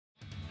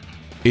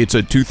It's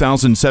a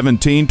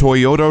 2017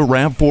 Toyota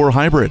RAV4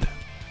 Hybrid.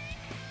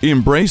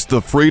 Embrace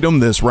the freedom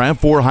this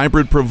RAV4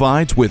 Hybrid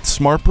provides with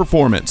smart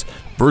performance,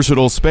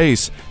 versatile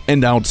space,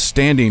 and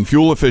outstanding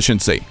fuel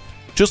efficiency.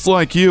 Just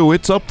like you,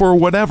 it's up for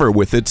whatever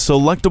with its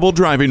selectable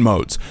driving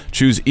modes.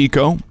 Choose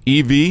Eco,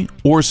 EV,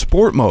 or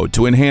Sport mode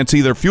to enhance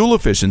either fuel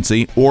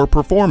efficiency or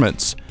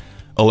performance.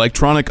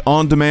 Electronic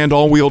on-demand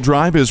all-wheel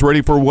drive is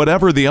ready for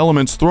whatever the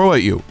elements throw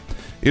at you.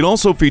 It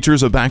also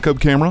features a backup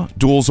camera,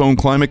 dual-zone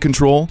climate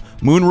control,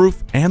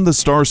 moonroof, and the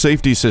Star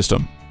safety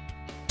system.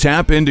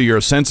 Tap into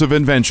your sense of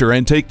adventure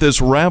and take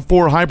this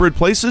RAV4 Hybrid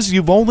places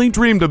you've only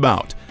dreamed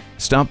about.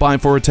 Stop by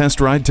for a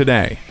test ride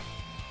today.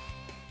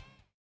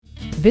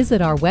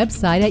 Visit our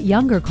website at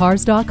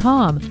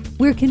youngercars.com.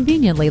 We're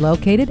conveniently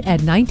located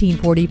at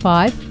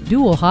 1945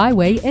 Dual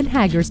Highway in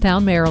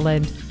Hagerstown,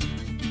 Maryland.